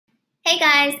Hey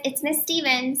guys, it's Miss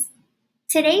Stevens.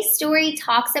 Today's story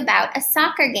talks about a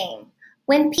soccer game.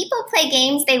 When people play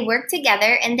games, they work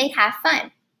together and they have fun.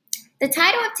 The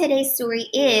title of today's story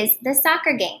is The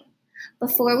Soccer Game.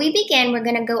 Before we begin, we're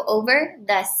going to go over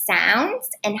the sounds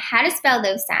and how to spell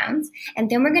those sounds, and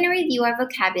then we're going to review our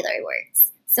vocabulary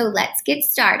words. So let's get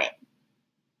started.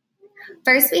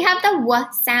 First, we have the W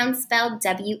sound spelled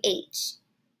W-H.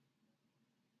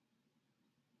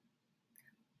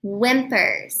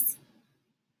 Whimpers.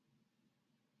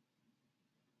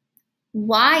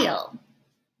 While.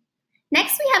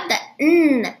 Next, we have the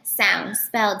N sound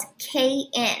spelled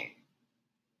K-N.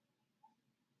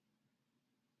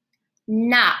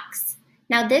 Knocks.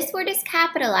 Now, this word is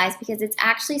capitalized because it's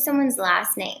actually someone's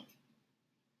last name.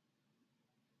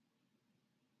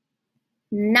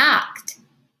 Knocked.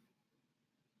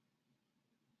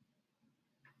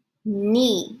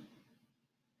 Knee.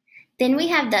 Then we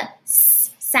have the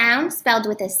S sound spelled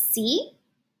with a C.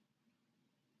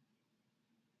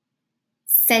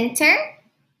 Center.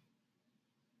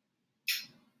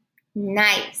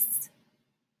 Nice.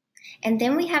 And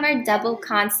then we have our double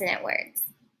consonant words.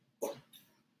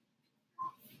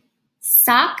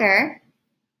 Soccer.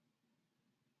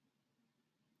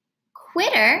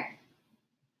 Quitter.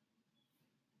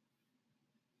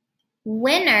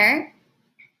 Winner.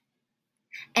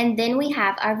 And then we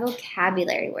have our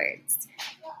vocabulary words.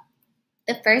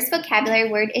 The first vocabulary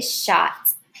word is shot.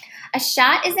 A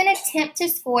shot is an attempt to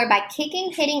score by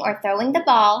kicking, hitting, or throwing the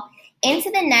ball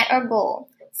into the net or goal,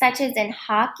 such as in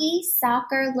hockey,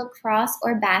 soccer, lacrosse,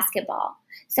 or basketball.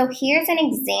 So here's an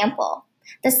example.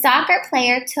 The soccer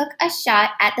player took a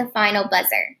shot at the final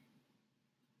buzzer.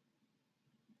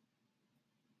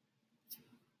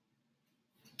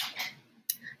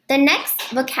 The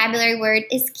next vocabulary word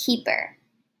is keeper.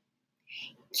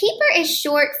 Keeper is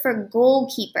short for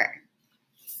goalkeeper.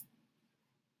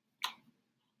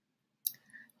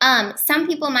 Some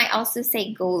people might also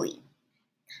say goalie.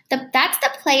 That's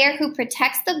the player who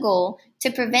protects the goal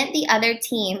to prevent the other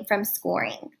team from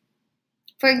scoring.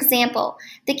 For example,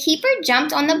 the keeper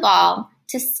jumped on the ball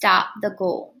to stop the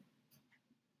goal.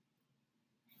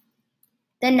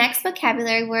 The next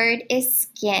vocabulary word is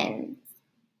skins.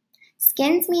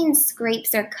 Skins means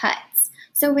scrapes or cuts.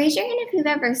 So raise your hand if you've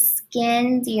ever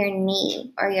skinned your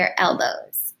knee or your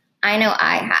elbows. I know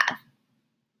I have.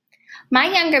 My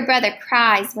younger brother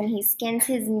cries when he skins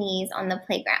his knees on the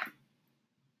playground.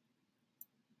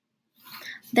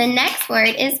 The next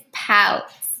word is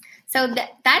pouts. So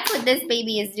that's what this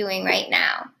baby is doing right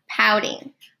now,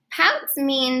 pouting. Pouts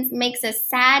makes a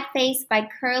sad face by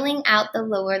curling out the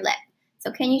lower lip.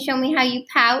 So can you show me how you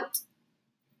pout?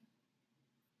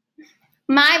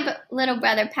 My little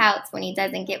brother pouts when he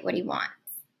doesn't get what he wants.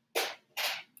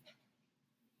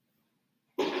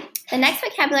 The next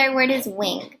vocabulary word is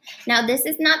wing. Now, this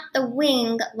is not the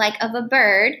wing like of a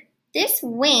bird. This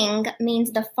wing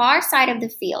means the far side of the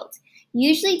field,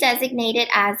 usually designated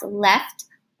as left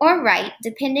or right,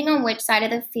 depending on which side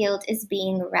of the field is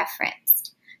being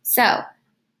referenced. So,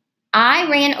 I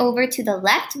ran over to the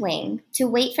left wing to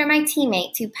wait for my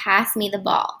teammate to pass me the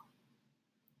ball.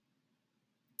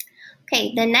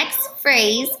 Okay, the next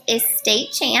phrase is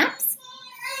state champs.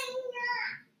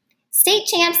 State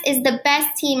champs is the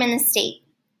best team in the state,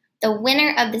 the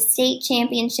winner of the state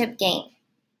championship game.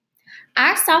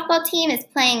 Our softball team is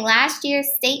playing last year's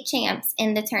state champs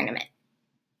in the tournament.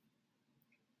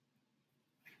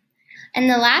 And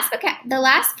the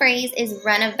last phrase is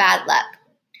run of bad luck.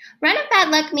 Run of bad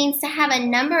luck means to have a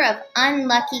number of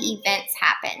unlucky events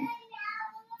happen.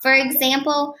 For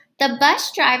example, the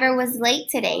bus driver was late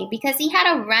today because he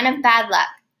had a run of bad luck.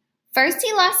 First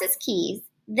he lost his keys,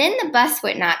 then the bus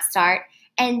would not start,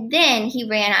 and then he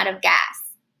ran out of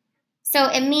gas. So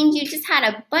it means you just had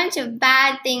a bunch of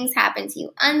bad things happen to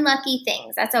you, unlucky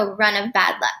things. That's a run of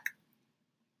bad luck.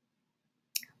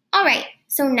 All right,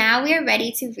 so now we are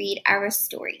ready to read our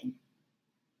story.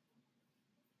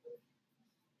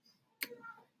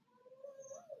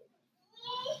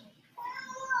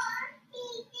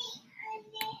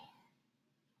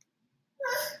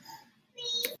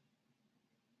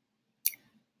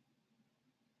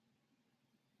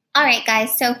 All right,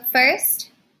 guys, so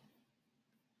first,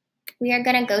 we are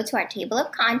going to go to our table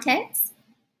of contents,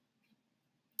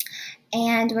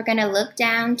 and we're going to look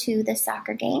down to the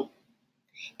soccer game,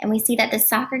 and we see that the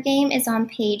soccer game is on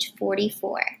page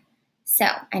 44. So,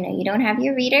 I know you don't have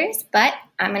your readers, but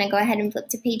I'm going to go ahead and flip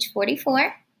to page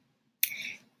 44,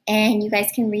 and you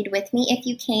guys can read with me if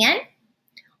you can,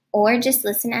 or just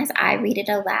listen as I read it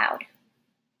aloud.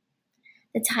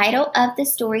 The title of the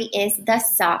story is The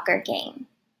Soccer Game.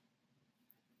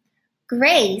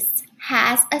 Grace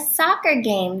has a soccer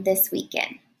game this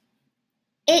weekend.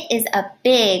 It is a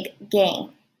big game.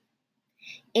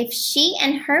 If she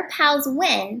and her pals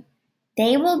win,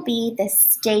 they will be the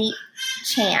state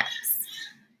champs.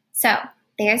 So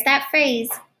there's that phrase,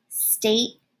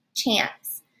 state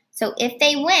champs. So if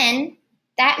they win,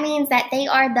 that means that they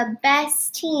are the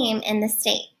best team in the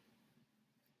state.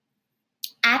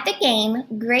 At the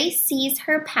game, Grace sees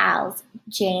her pals,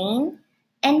 Jane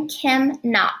and Kim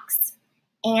Knox,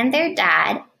 and their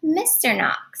dad, Mr.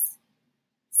 Knox.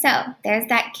 So there's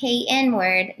that KN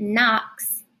word,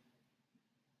 Knox.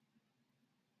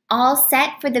 All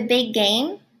set for the big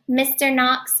game? Mr.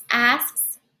 Knox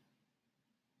asks.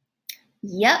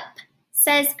 Yup,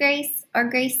 says Grace, or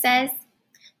Grace says.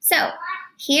 So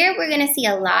here we're going to see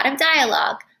a lot of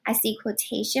dialogue. I see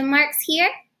quotation marks here.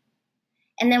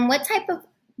 And then what type of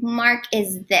mark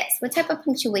is this? What type of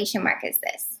punctuation mark is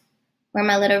this? Where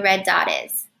my little red dot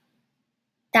is.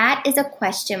 That is a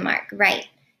question mark, right?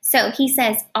 So he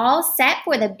says, all set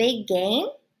for the big game?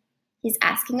 He's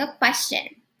asking a question.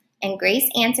 And Grace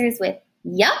answers with,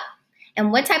 yup.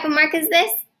 And what type of mark is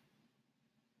this?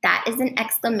 That is an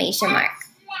exclamation mark.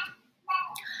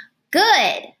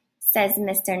 Good, says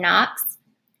Mr. Knox.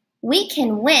 We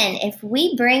can win if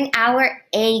we bring our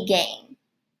A game.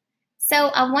 So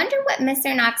I wonder what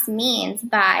Mr. Knox means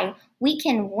by we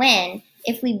can win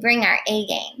if we bring our A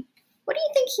game. What do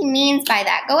you think he means by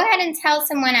that? Go ahead and tell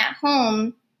someone at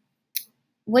home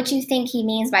what you think he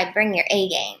means by bring your A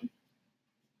game.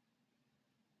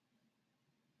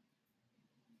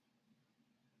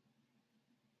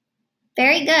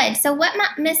 Very good. So what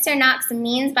Mr. Knox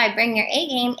means by bring your A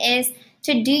game is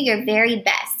to do your very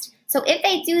best. So if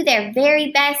they do their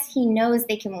very best, he knows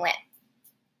they can win.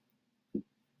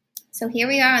 So here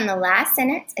we are on the last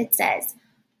sentence. It says,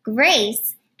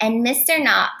 Grace and Mr.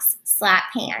 Knox slap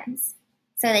hands.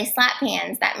 So they slap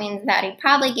hands. That means that he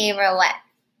probably gave her a what?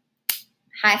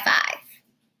 High five.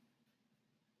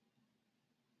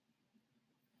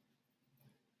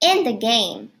 In the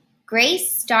game,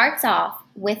 Grace starts off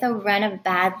with a run of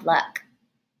bad luck.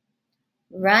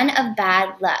 Run of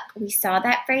bad luck. We saw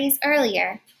that phrase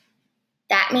earlier.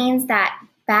 That means that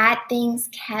bad things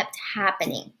kept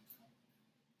happening.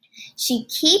 She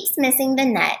keeps missing the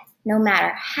net no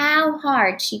matter how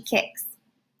hard she kicks.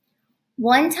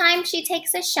 One time she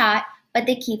takes a shot, but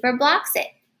the keeper blocks it.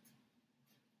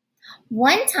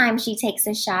 One time she takes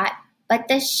a shot, but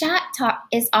the shot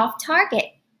is off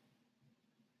target.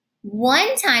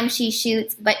 One time she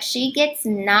shoots, but she gets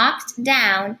knocked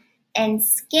down and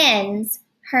skins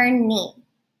her knee.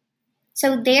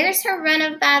 So there's her run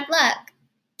of bad luck.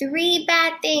 3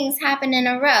 bad things happen in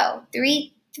a row.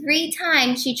 Three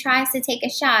times she tries to take a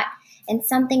shot and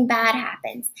something bad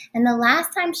happens. And the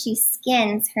last time she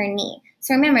skins her knee.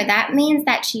 So remember, that means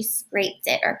that she scraped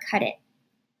it or cut it.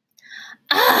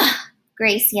 Ah,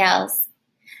 Grace yells.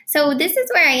 So this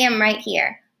is where I am right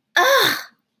here. Ah.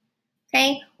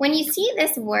 Okay, when you see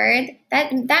this word,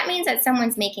 that means that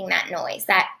someone's making that noise,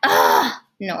 that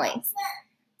noise.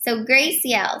 So Grace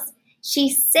yells. She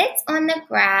sits on the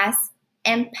grass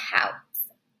and pouts.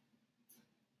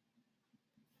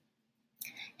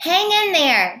 Hang in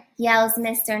there, yells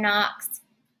Mr. Knox.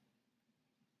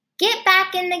 Get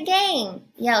back in the game,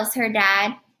 yells her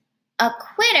dad. A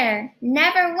quitter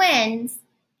never wins,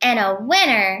 and a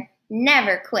winner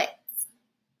never quits.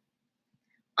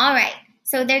 All right.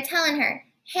 So they're telling her,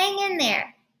 hang in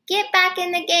there, get back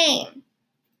in the game.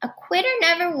 A quitter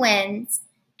never wins,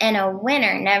 and a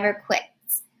winner never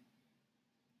quits.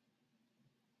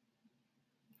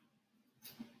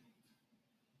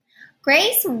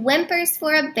 Grace whimpers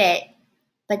for a bit,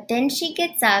 but then she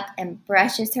gets up and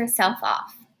brushes herself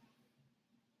off.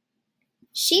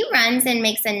 She runs and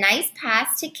makes a nice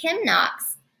pass to Kim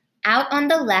Knox out on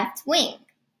the left wing.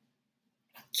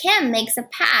 Kim makes a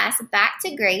pass back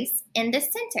to Grace in the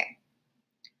center.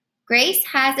 Grace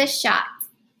has a shot.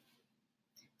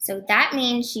 So that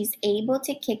means she's able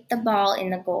to kick the ball in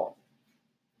the goal.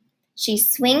 She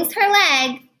swings her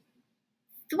leg.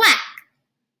 Thwack!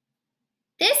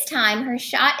 This time her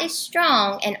shot is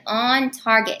strong and on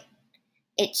target.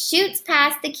 It shoots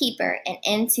past the keeper and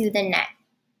into the net.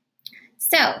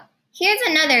 So here's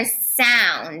another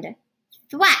sound.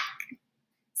 Thwack!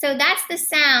 So that's the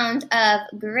sound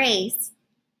of Grace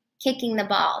kicking the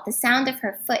ball, the sound of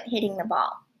her foot hitting the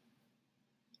ball.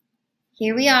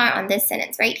 Here we are on this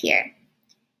sentence right here.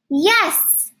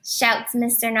 Yes, shouts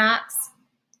Mr. Knox.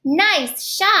 Nice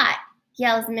shot,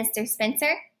 yells Mr.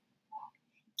 Spencer.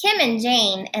 Kim and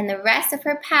Jane and the rest of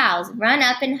her pals run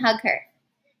up and hug her.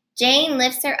 Jane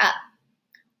lifts her up.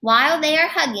 While they are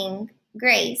hugging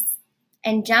Grace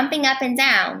and jumping up and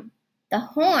down, The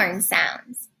horn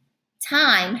sounds.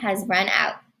 Time has run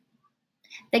out.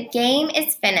 The game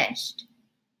is finished.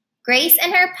 Grace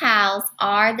and her pals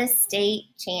are the state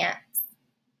champs.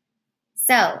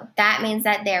 So that means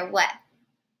that they're what?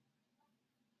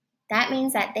 That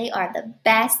means that they are the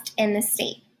best in the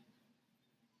state.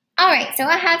 All right, so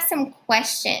I have some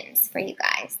questions for you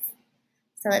guys.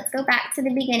 So let's go back to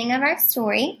the beginning of our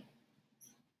story.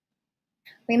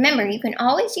 Remember, you can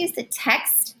always use the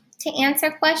text to answer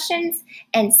questions,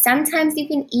 and sometimes you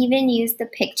can even use the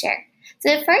picture.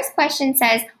 So the first question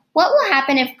says, what will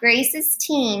happen if Grace's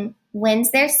team wins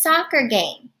their soccer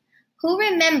game? Who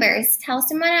remembers? Tell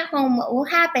someone at home what will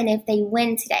happen if they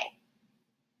win today.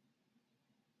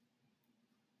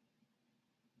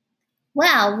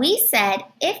 Well, we said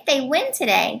if they win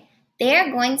today,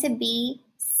 they're going to be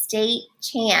state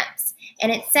champs.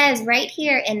 And it says right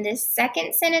here in this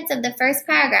second sentence of the first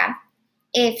paragraph,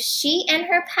 if she and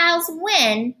her pals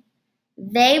win,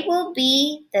 they will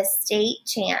be the state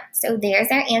champs. So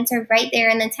there's our answer right there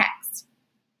in the text.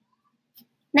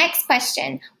 Next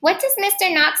question. What does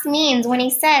Mr. Knox mean when he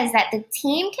says that the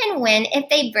team can win if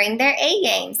they bring their A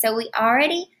game? So we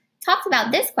already talked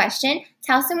about this question.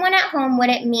 Tell someone at home what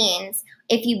it means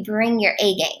if you bring your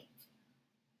A game.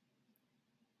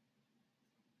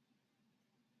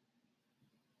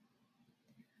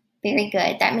 Very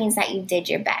good. That means that you did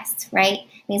your best, right?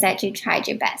 It means that you tried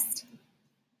your best.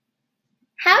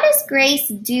 How does Grace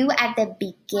do at the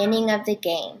beginning of the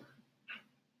game?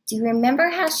 Do you remember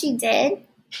how she did?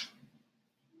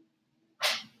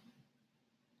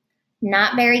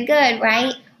 Not very good,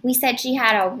 right? We said she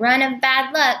had a run of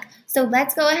bad luck. So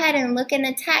let's go ahead and look in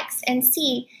the text and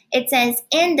see. It says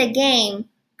in the game,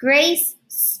 Grace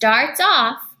starts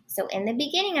off, so in the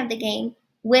beginning of the game,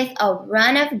 with a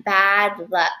run of bad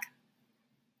luck.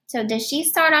 So does she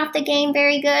start off the game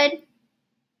very good?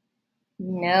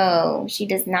 No, she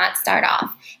does not start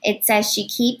off. It says she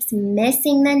keeps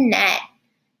missing the net.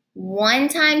 One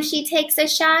time she takes a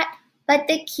shot, but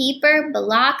the keeper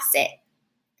blocks it.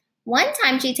 One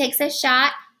time she takes a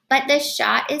shot, but the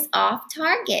shot is off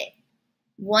target.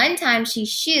 One time she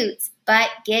shoots, but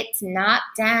gets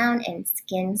knocked down and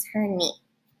skins her knee.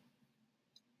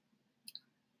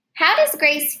 How does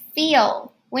Grace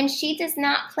feel when she does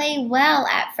not play well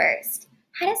at first?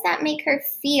 How does that make her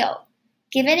feel?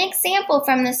 Give an example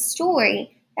from the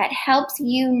story that helps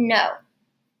you know.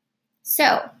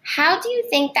 So, how do you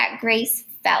think that Grace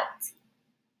felt?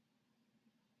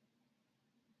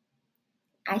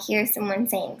 I hear someone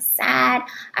saying sad.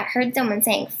 I heard someone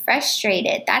saying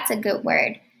frustrated. That's a good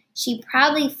word. She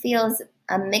probably feels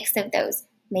a mix of those,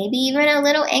 maybe even a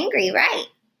little angry, right?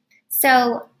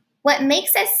 So what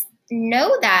makes us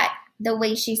know that the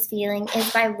way she's feeling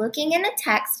is by looking in the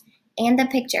text and the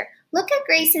picture. Look at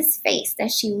Grace's face.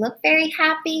 Does she look very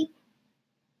happy?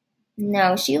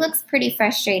 No, she looks pretty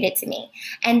frustrated to me.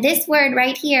 And this word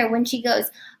right here, when she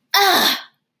goes, ugh,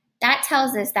 that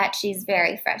tells us that she's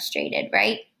very frustrated,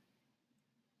 right?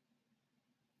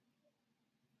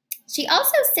 She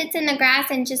also sits in the grass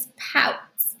and just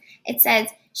pouts. It says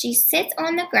she sits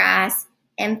on the grass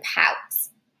and pouts.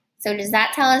 So does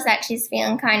that tell us that she's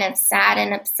feeling kind of sad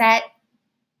and upset?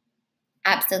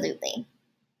 Absolutely.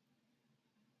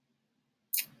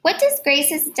 What does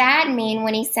Grace's dad mean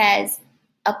when he says,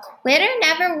 a quitter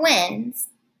never wins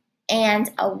and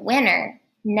a winner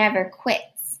never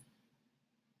quits?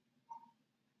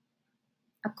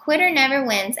 A quitter never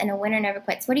wins and a winner never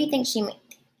quits. What do you think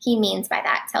he means by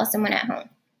that? Tell someone at home.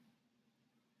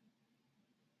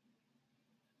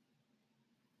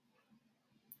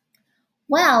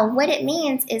 Well, what it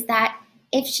means is that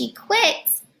if she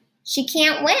quits, she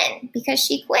can't win because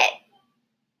she quit.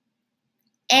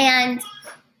 And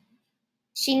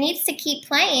she needs to keep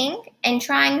playing and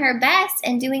trying her best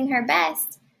and doing her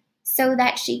best so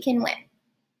that she can win.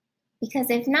 Because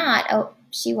if not,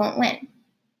 she won't win.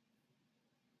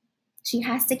 She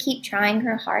has to keep trying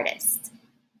her hardest.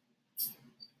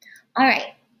 All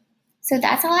right, so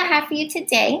that's all I have for you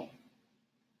today.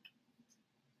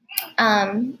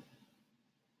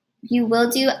 You will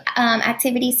do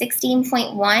activity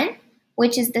 16.1,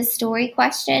 which is the story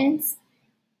questions.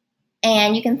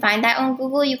 And you can find that on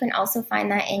Google. You can also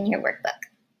find that in your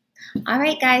workbook. All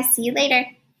right, guys, see you later.